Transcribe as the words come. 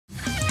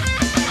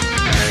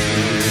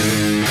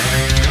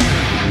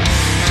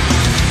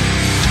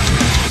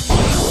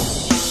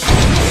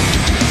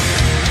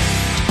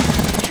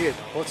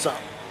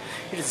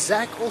is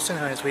Zach, also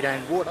known as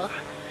WeDontAddWater,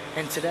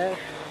 and today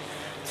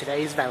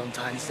is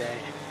Valentine's Day.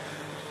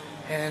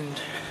 And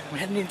I'm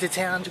heading into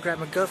town to grab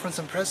my girlfriend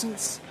some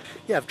presents.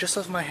 Yeah, I've just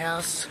left my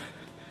house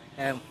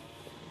and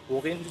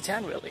walking into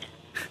town really.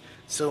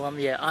 So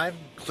yeah, I'm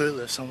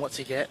clueless on what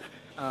to get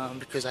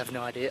because I have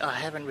no idea. I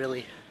haven't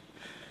really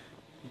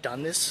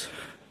done this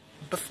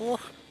before.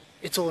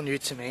 It's all new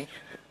to me,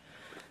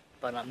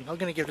 but I'm not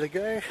gonna give it a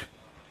go.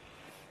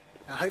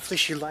 Hopefully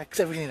she likes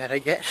everything that I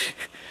get.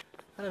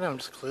 I don't know, I'm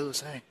just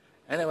clueless, eh?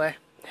 Anyway,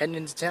 heading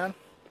into town.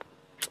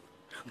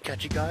 I'll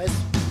catch you guys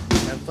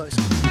up close.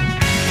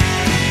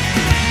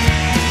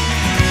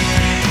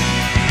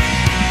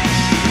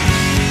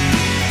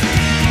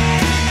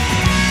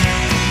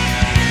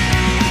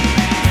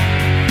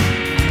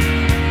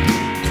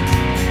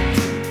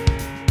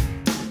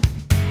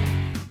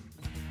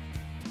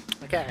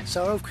 Okay,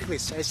 so I'll quickly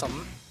say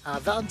something.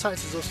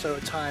 Valentine's is also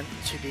a time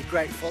to be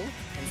grateful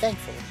and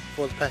thankful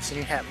for the person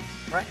you have,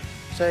 right?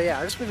 So yeah,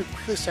 I just want to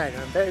quickly say that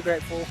I'm very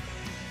grateful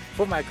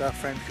for my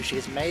girlfriend because she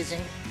is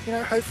amazing. You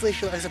know, hopefully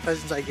she likes the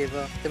presents I give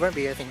her. There won't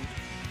be anything,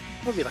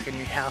 it won't be like a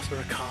new house or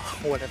a car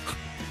or whatever.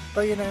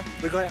 But you know,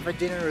 we're going out for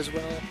dinner as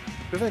well.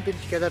 We've only been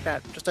together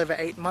about just over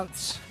 8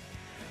 months.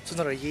 So it's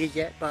not a year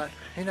yet, but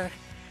you know,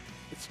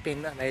 it's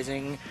been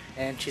amazing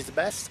and she's the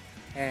best.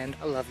 And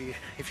I love you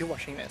if you're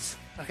watching this.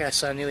 Okay,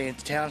 so I'm nearly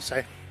into town,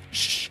 so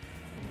shh.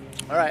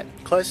 Alright,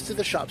 close to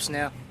the shops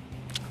now.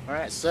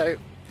 Alright, so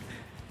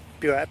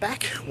be right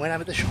back when I'm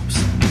at the shops.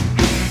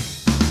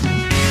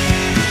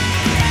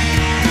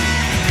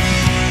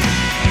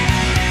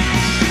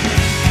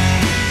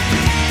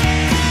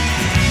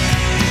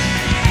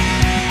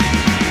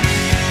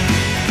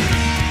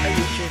 Hey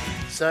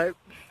YouTube, so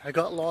I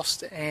got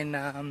lost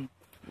in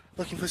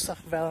looking for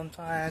stuff for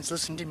Valentine's,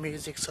 listening to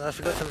music, so I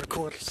forgot to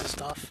record some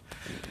stuff.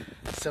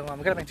 So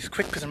I'm gonna make this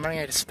quick because I'm running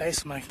out of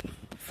space on my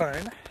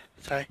phone.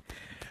 So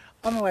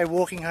on my way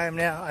walking home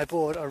now, I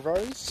bought a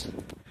rose.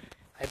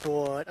 I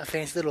bought a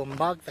fancy little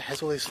mug that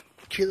has all these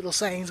cute little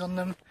sayings on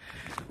them.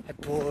 I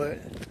bought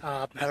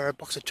her a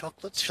box of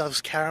chocolates. She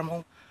loves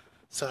caramel,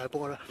 so I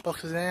bought a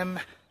box of them.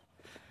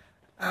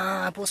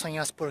 I bought something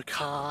else. Bought a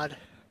card,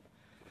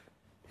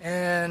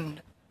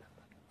 and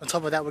on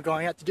top of that, we're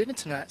going out to dinner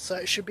tonight, so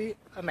it should be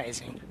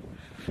amazing.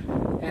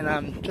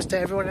 And just to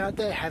everyone out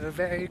there, have a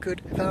very good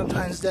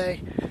Valentine's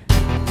Day.